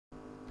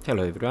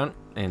Hello everyone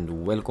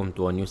and welcome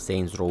to a new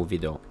Saints Row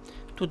video.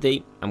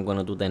 Today I'm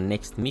gonna do the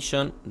next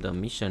mission. The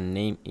mission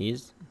name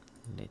is,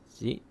 let's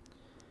see,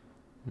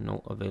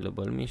 no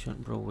available mission,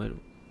 bro. Well,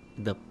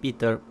 the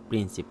Peter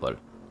Principle.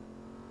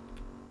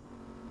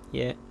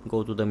 Yeah,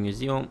 go to the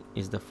museum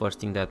is the first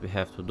thing that we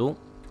have to do.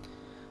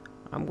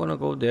 I'm gonna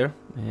go there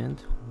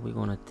and we're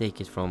gonna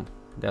take it from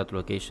that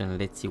location.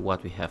 Let's see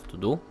what we have to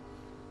do.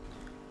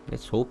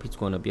 Let's hope it's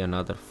gonna be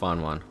another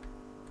fun one,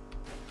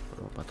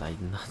 bro. But I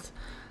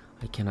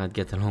cannot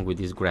get along with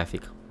this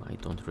graphic. I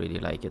don't really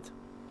like it.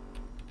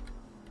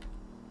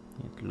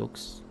 It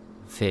looks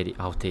very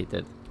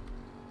outdated.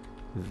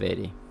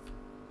 Very.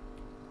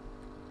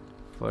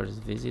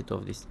 First visit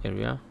of this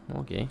area.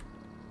 Okay.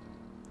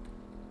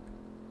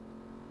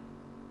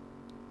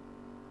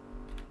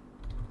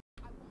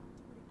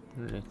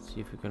 Let's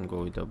see if we can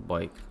go with the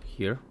bike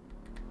here.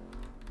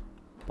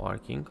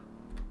 Parking.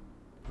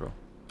 Bro.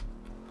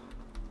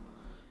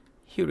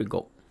 Here we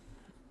go.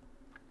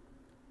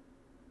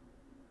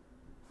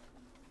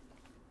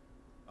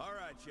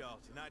 Y'all,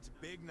 tonight's a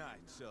big night,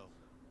 so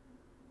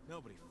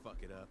nobody fuck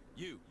it up.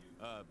 You,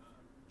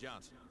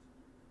 Johnson,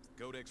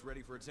 Codex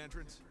ready for its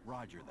entrance?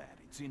 Roger that.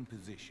 It's in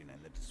position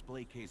and the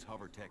display case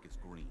hover tech is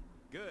green.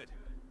 Good.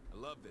 I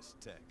love this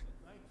tech.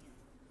 Thank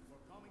you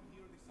for coming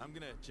here this I'm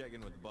gonna check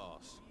in with the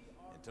boss.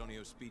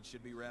 Antonio's speech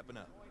should be wrapping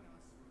up.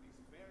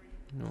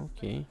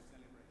 Okay.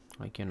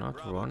 I cannot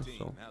Bravo run, team,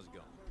 so how's it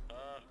going?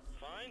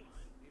 Fine.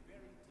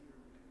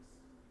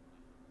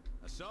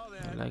 I saw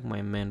that. I like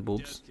my man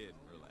boobs. Just kidding,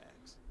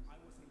 relax. I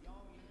was a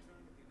young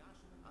intern at the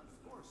National, and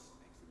of course,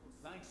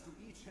 thanks to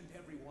each and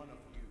every one of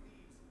you.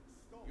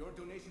 Your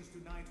donations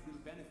tonight will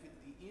benefit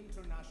the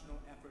international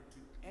effort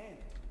to end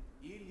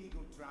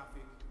illegal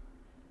traffic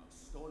of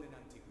stolen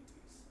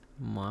antiquities.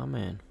 My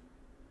man.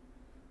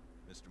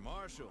 Mr.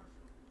 Marshall,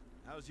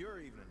 how's your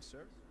evening,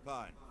 sir?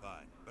 Fine,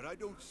 fine. But I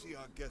don't see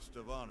our guest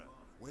of honor.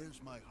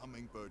 Where's my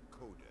hummingbird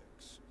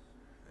codex?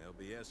 They'll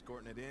be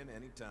escorting it in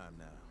any time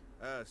now.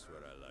 That's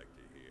what I like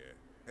to hear.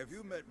 Have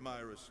you met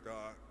Myra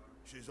Starr?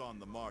 She's on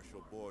the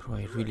Marshall board. Bro,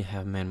 I really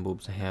have man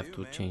boobs. I have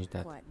to man. change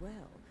that. Quite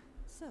well.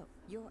 So,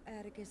 you're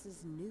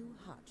Atticus's new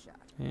hotshot.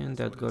 And That's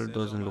that what it girl says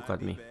doesn't on look my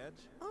at me. ID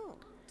badge. Oh,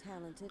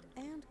 talented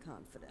and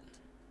confident.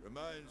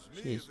 Reminds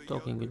me She's of a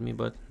talking young- with me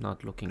but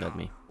not looking at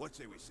me. What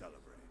say we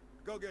celebrate?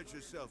 Go get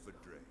yourself a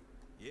drink.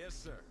 Yes,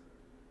 sir.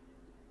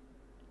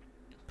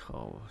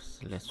 Oh,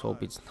 let's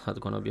hope it's not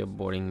gonna be a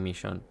boring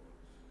mission.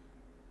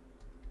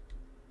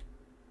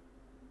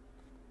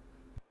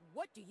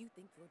 What do you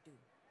think you're doing?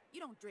 You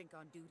don't drink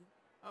on duty.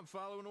 I'm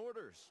following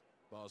orders.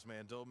 Boss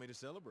man told me to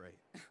celebrate.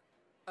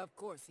 Of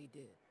course he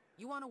did.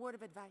 You want a word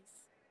of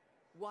advice?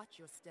 Watch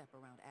your step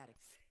around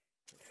Atticus.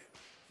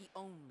 He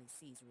only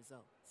sees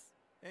results.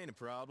 Ain't a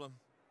problem.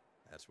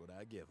 That's what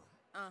I give him.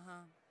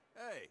 Uh-huh.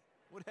 Hey,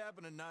 what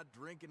happened to not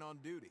drinking on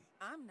duty?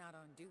 I'm not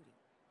on duty.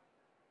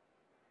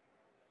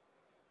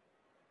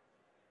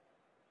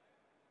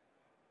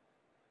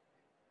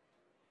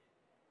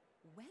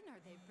 When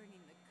are they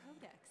bringing the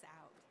Codex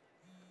out?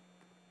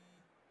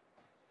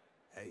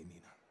 Hey,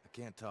 Neenah, I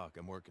can't talk.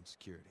 I'm working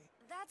security.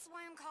 That's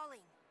why I'm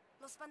calling.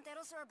 Los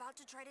Panteros are about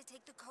to try to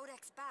take the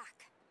Codex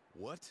back.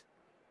 What?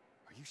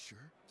 Are you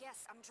sure?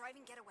 Yes, I'm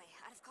driving getaway.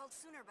 I'd have called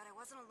sooner, but I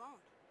wasn't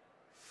alone.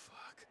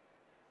 Fuck.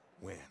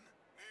 When?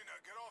 Neenah,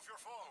 get off your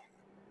phone.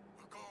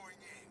 We're going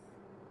in.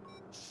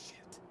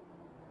 Shit.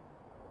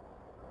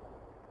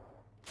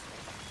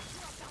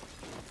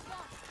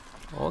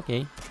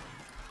 Okay.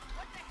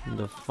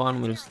 The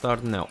fun will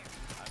start now.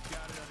 I've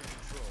got it under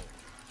control.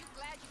 You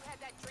glad you had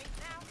that drink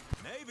now?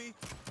 Maybe.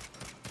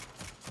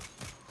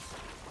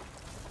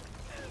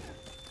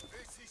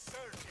 This is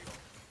Sergio.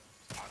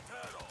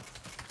 Panteros.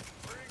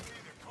 Bring me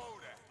the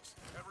codex.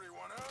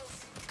 Everyone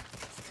else,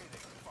 stay the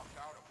fuck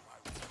out of my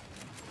way.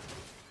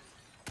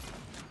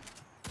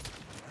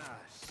 Ah,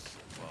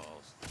 shit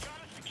balls. Got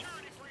a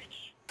security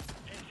breach.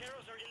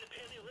 Panteros are in the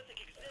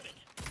Paleolithic exhibit.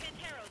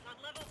 Panteros on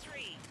level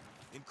 3.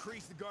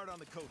 Increase the guard on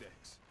the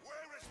Codex. Where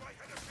is my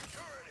head of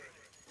security?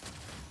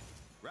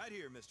 Right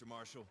here, Mr.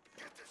 Marshall.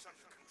 Get this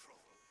under control.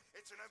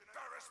 It's an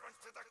embarrassment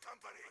to the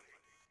company.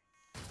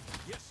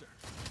 Yes, sir.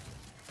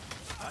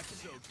 I'm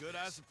so good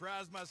I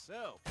surprised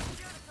myself.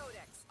 Secure the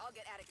Codex. I'll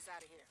get Atticus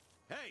out of here.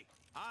 Hey,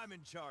 I'm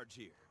in charge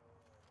here.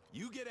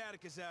 You get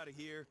Atticus out of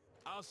here,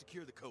 I'll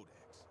secure the Codex.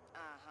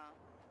 Uh-huh.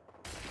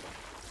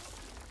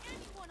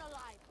 Anyone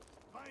alive?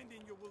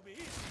 Finding you will be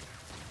easy.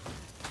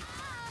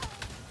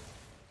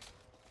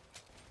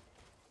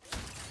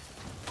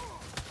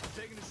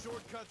 Taking a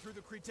shortcut through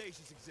the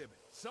Cretaceous exhibit.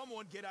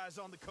 Someone get eyes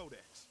on the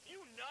Codex. You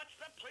nuts?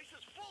 That place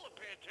is full of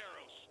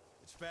Panteros.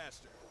 It's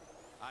faster.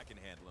 I can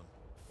handle him.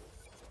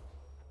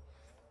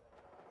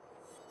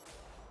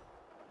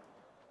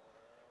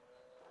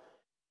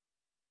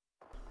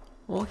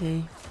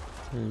 Okay.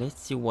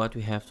 Let's see what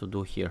we have to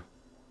do here.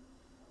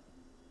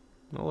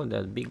 Oh,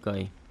 that big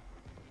guy.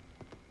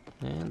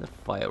 And the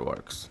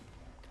fireworks.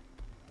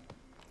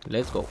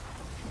 Let's go.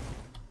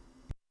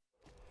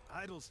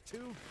 Idols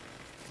too?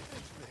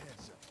 Thanks for the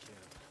heads up,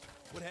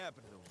 Kev. What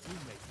happened to the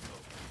roommate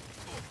though?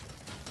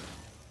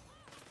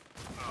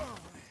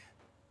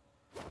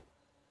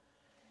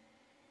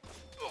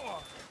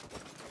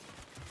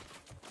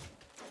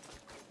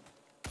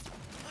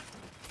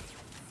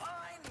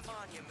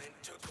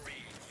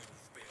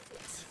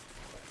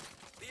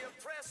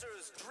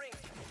 oppressors drink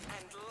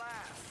and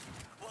laugh,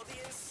 while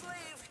the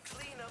enslaved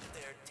clean up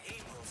their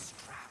table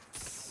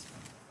scraps.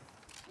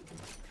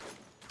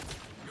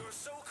 Your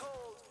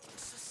so-called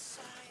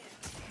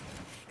society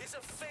is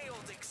a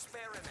failed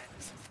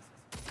experiment.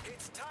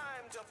 It's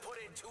time to put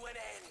it to an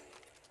end.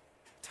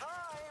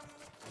 Time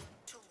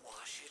to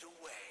wash it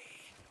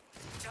away.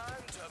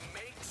 Time to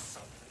make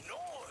some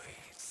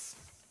noise.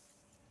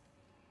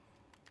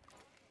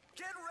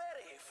 Get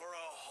ready for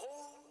a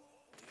whole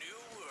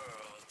new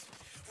world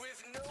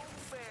with no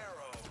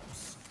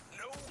pharaohs,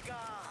 no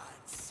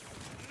gods,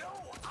 no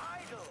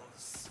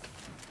idols,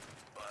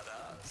 but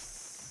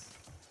us.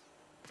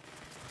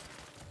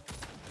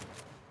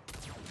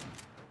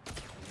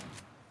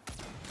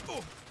 Oh,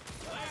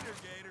 later,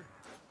 Gator.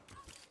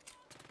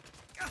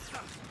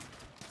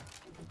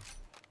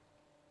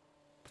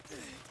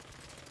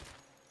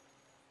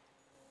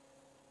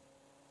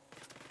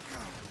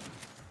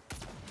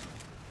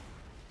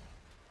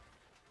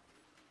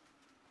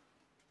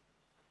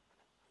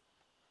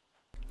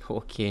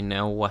 Okay,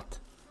 now what?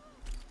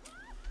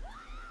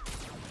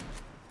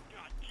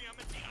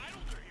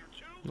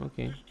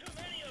 Okay,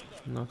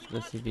 not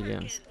the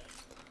civilians.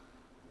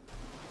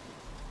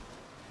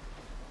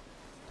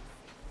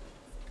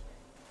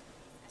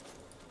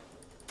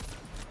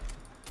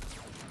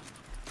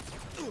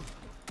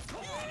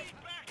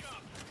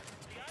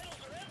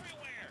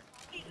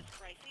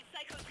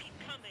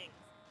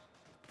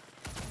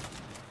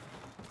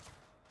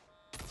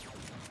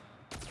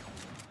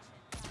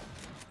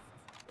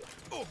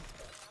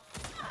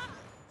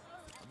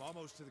 I'm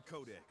almost to the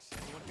Codex.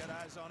 Anyone got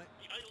eyes on it?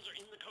 The idols are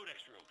in the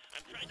Codex room.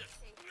 I'm trying to...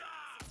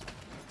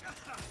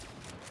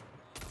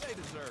 They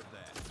deserve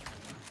that.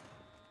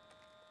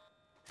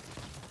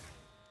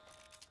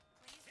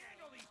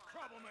 Handle these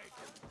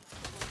troublemakers!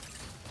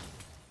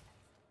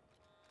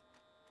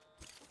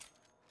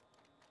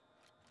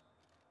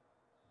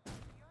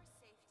 Your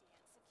safety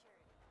and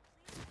security.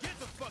 Get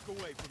the fuck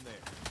away from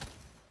there.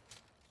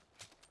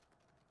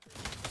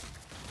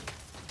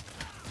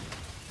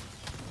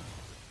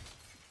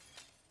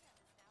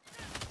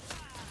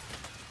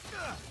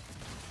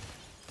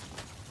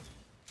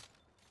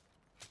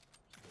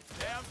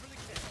 Down for the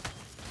count.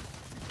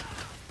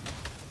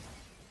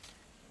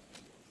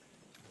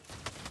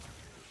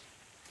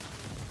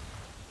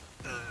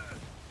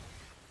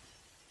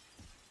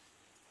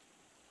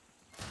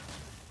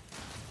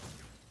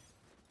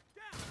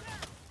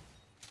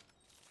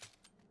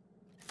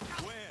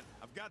 Gwen,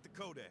 I've got the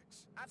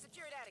Codex. I've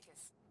secured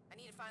Atticus. I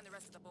need to find the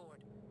rest of the board.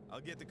 I'll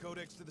get the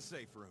Codex to the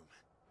safe room.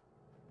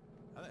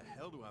 How the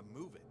hell do I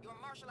move it? Your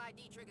martial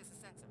ID triggers a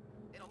sensor.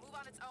 It'll move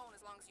on its own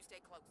as long as you stay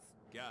close.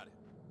 Got it.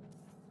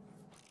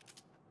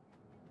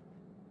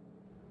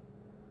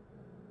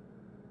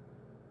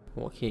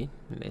 Okay,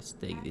 let's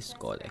take this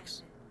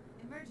codex.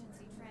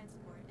 Emergency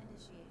transport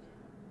initiated.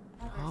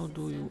 How Other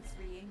do you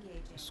systems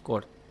re-engaging.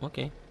 escort?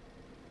 Okay.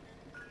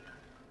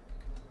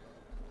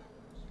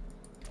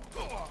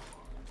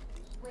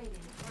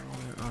 Waiting for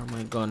Where are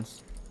my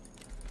guns?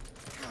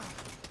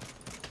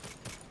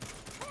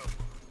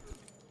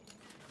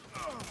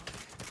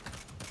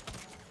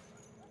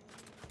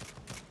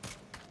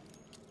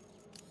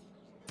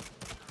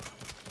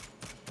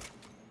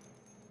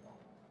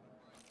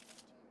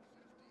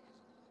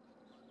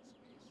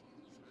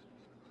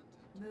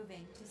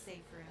 moving to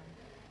safe room.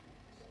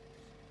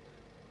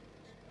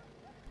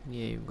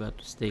 Yeah, you've got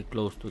to stay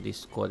close to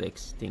this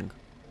codex thing.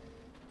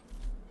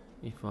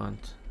 If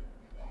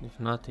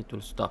not, it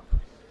will stop.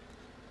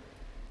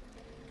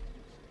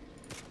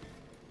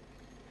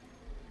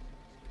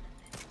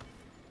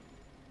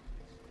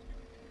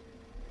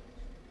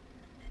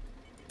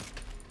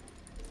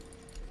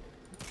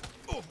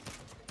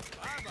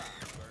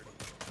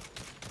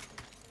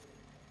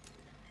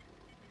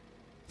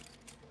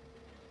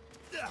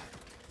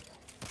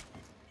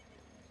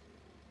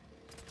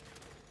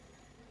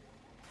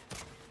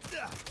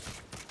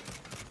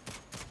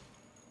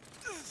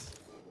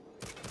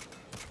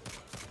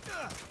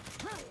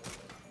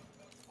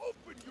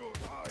 Open your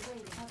eyes!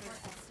 Other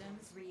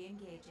systems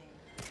re-engaging.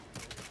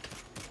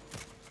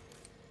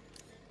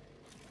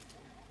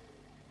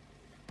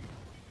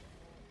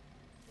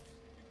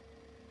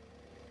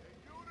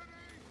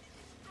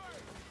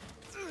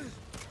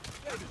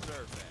 They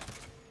deserve that.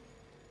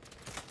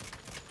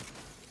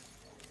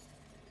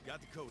 Got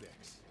the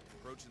codex.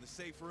 Approaching the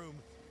safe room.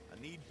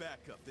 I need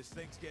backup. This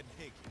thing's getting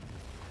hinky.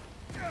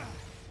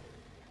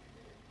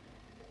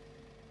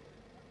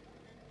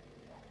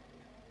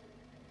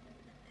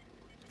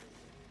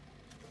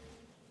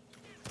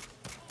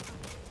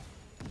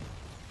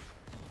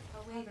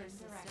 Other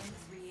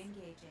systems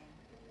re-engaging.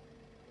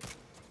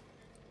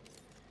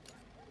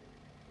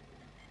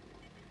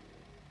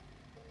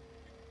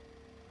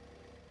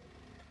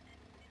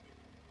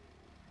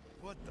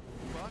 What the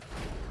fuck?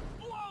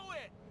 Blow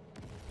it!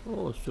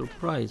 Oh,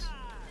 surprise.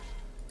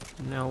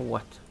 Now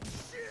what?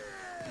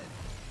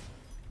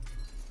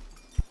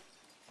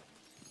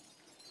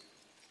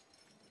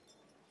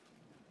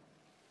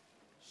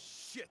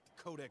 Shit,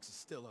 the codex is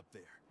still up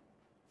there.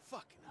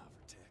 Fucking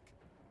Hovertech.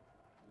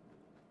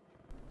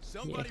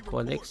 Yeah,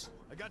 Codex.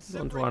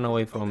 Don't run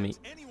away from me.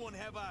 Anyone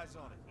have eyes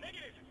on it?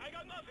 Negative. I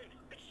got nothing.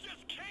 It's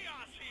just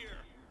chaos here.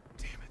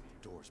 Damn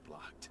it, door's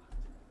blocked.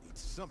 Need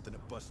something to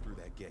bust through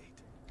that gate.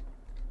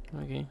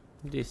 Okay,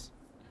 this.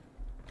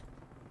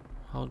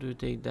 How do you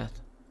take that?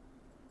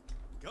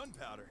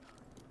 Gunpowder.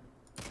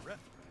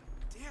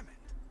 Damn it.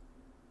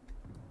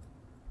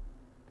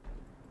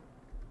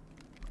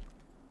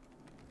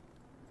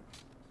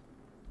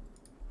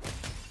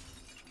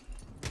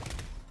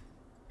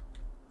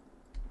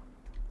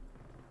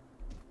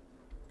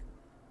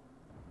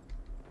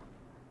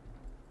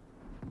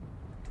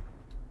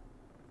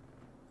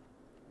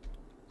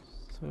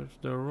 Search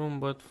the room,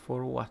 but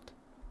for what?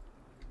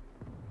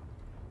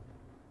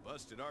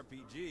 Busted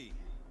RPG.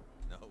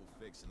 No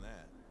fixing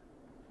that.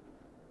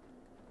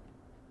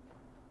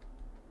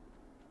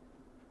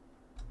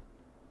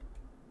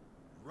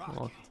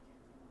 Rocket. Okay.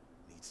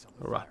 Need some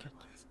Rocket. fire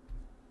with.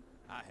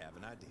 I have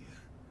an idea.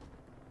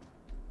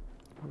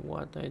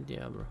 What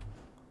idea, bro?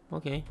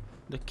 Okay,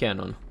 the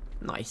cannon.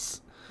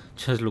 Nice.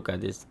 Just look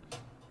at this.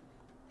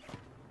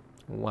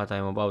 What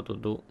I'm about to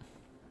do.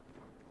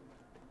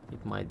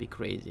 It might be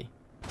crazy.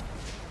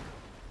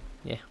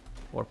 Yeah,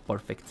 or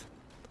perfect.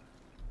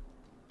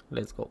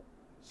 Let's go.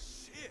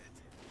 Shit.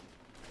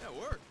 That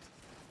worked.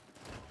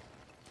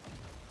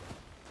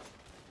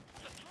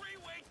 It's a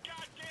three-way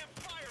goddamn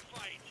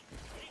firefight.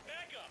 Need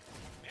backup.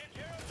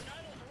 Panteros and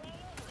idols are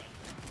all over us.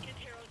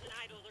 Panteros and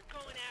idols are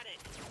going at it.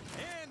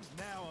 And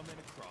now I'm in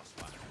a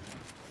crossfire.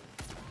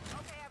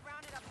 Okay, I've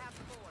rounded up half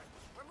the board.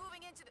 We're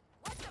moving into the...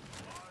 What the... You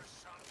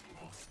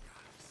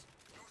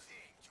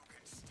think you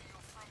can steal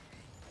from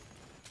me?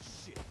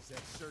 Shit, is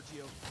that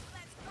Sergio?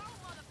 Let's go,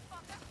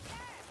 motherfucker!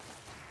 Yeah!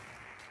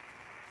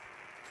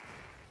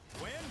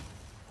 Gwen?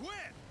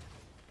 Gwen!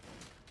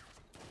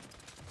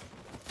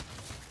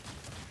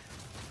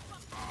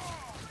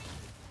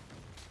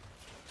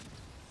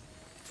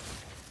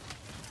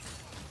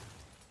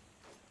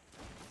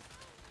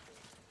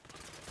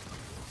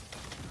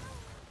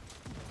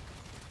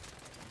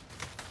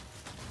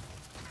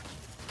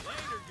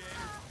 Later,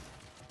 Gator.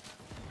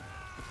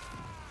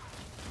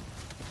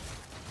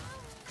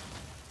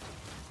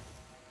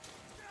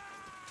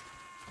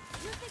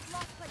 You think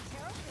Los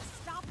Panteros can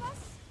stop us?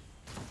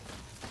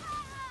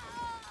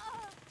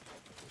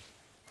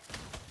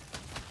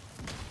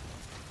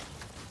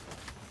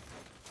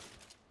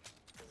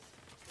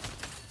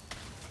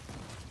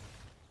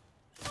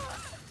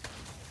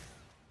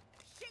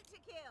 Shoot to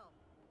kill!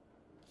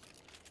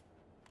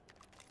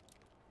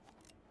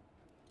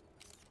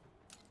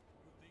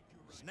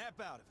 Snap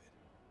out of it.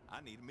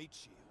 I need a meat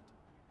shield.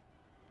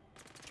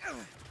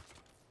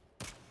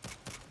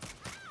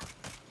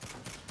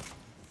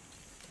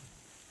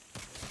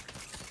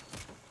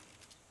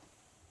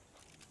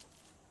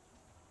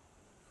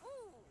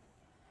 Ooh,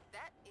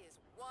 that is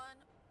one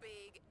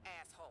big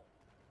asshole.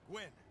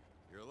 Gwen,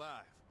 you're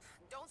alive.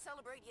 Don't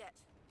celebrate yet.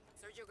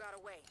 Sergio got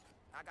away.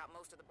 I got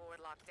most of the board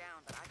locked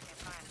down, but I can't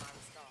find my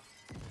star.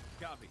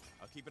 Copy.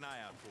 I'll keep an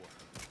eye out for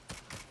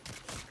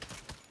her.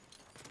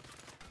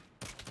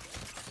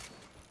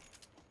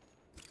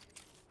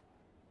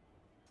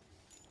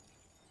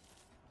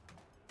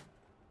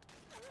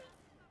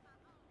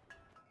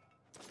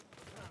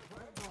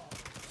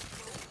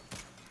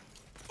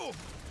 Oh!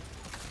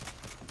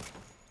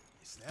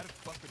 Is that a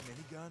fucking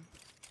minigun?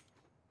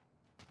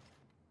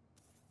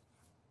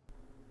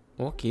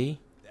 Okay,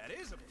 That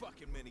is a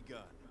fucking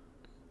minigun.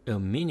 a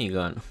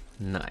minigun.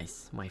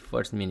 Nice, my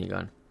first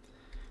minigun.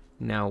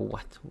 Now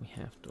what we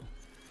have to?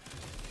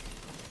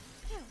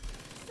 Help!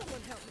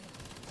 Someone help me!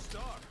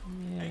 Star.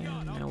 Yeah, Hang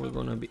on, I'll now we're cover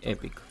gonna you. be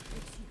epic.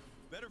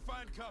 Better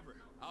find cover.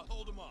 I'll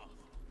hold them off.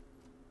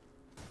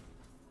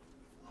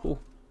 Who?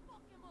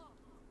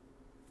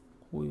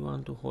 Who you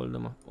want to hold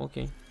them up?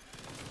 Okay,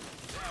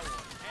 That one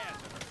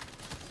has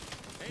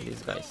her. Ain't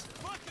these guys.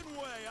 No fucking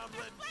way I'm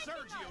letting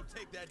Sergio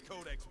take that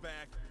codex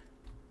back.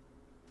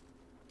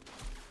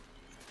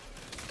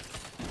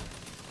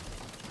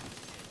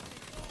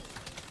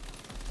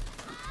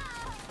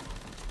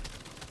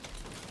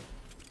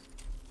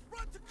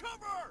 Run to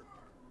cover!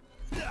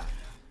 Down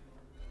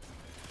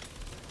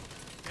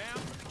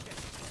for the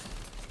kiss.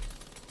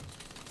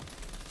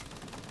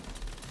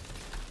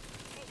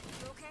 Hey,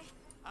 you okay?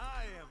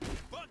 I am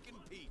fucking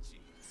peachy.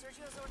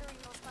 Sergio's ordering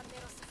Los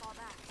Panteros to fall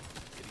back.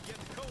 Did he get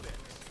the codex?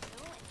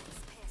 No, and he's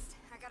pissed.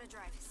 I gotta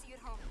drive. See you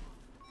at home.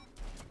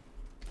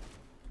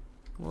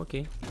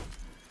 Okay,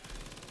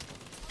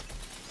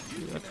 You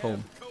you can at have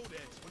home. the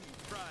codex when you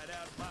pry it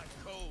out of my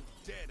cold,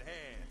 dead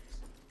hands.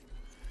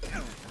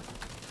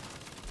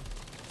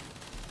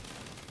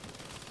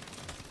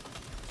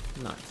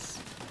 Nice.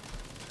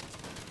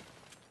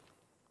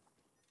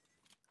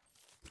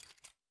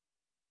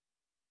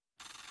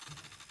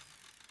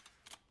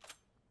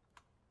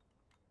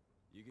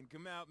 You can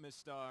come out, Miss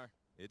Star.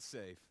 It's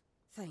safe.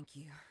 Thank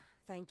you.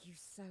 Thank you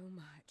so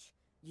much.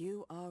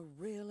 You are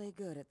really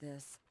good at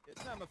this.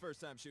 It's not my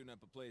first time shooting up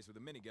a place with a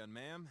minigun,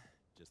 ma'am.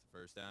 Just the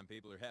first time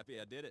people are happy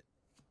I did it.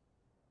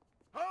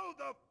 How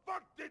the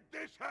fuck did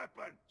this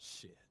happen?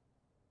 Shit.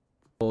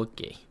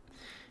 Okay,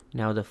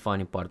 Now the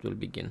funny part will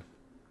begin.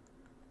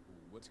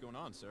 What's going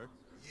on, sir?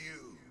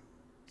 You.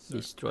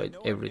 Destroyed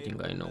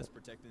everything I know.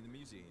 Protecting the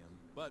museum,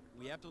 but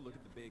we have to look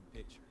at the big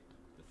picture.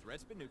 The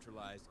threat's been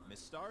neutralized, Miss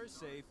Star is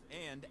safe,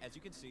 and as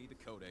you can see, the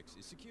Codex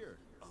is secure.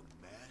 A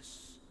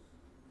mess?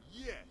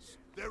 Yes,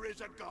 there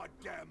is a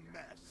goddamn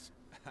mess.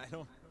 I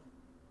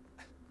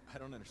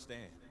don't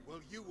understand.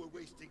 Well, you were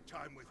wasting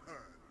time with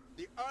her.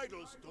 The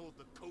idol stole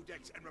the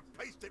Codex and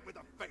replaced it with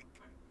a fake.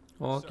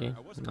 Okay, Sir,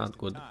 I wasn't not wasting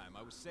good. time.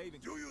 I was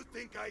saving. Do you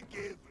think I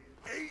give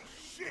a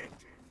shit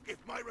if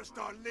Myra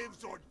Star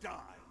lives or dies?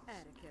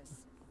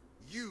 Atticus.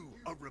 You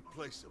are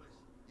replaceable.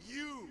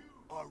 You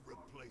are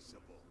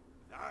replaceable.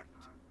 That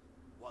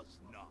was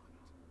not.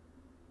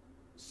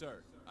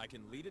 Sir, I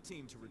can lead a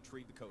team to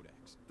retrieve the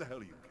Codex. The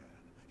hell you can.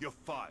 You're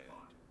fired.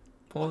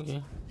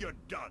 Okay. You're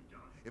done.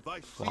 If I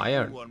see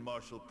Fired. you on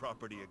Marshall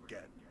property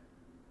again,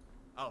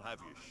 I'll have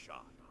you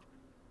shot.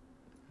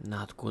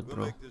 Not good, We'll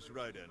bro. make this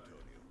right, Antonio.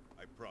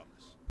 I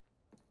promise.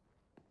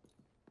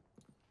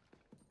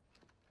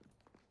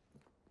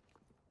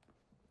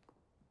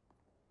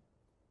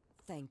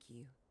 Thank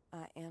you.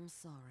 I am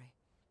sorry.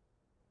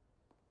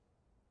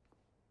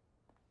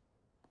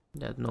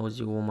 That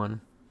nosy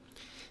woman.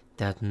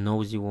 That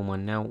nosy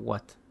woman. Now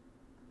what?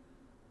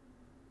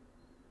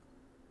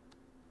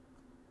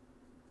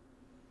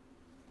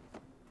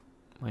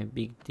 My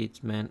big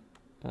tits, man.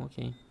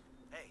 Okay.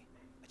 Hey,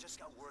 I just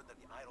got word that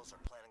the idols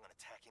are planning on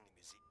attacking the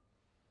museum.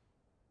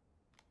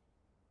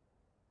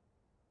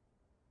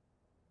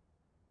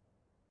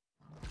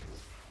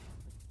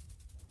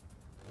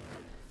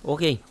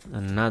 Okay,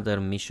 another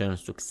mission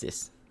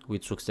success.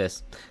 With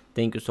success.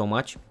 Thank you so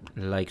much.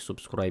 Like,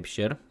 subscribe,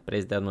 share,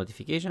 press that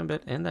notification bell,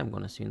 and I'm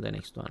gonna see you in the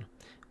next one.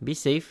 Be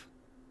safe.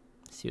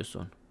 See you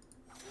soon.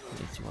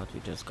 Let's see what we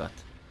just got.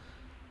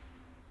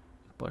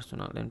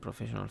 Personal and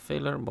professional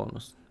failure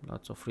bonus.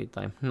 Lots of free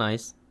time.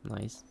 Nice,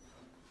 nice.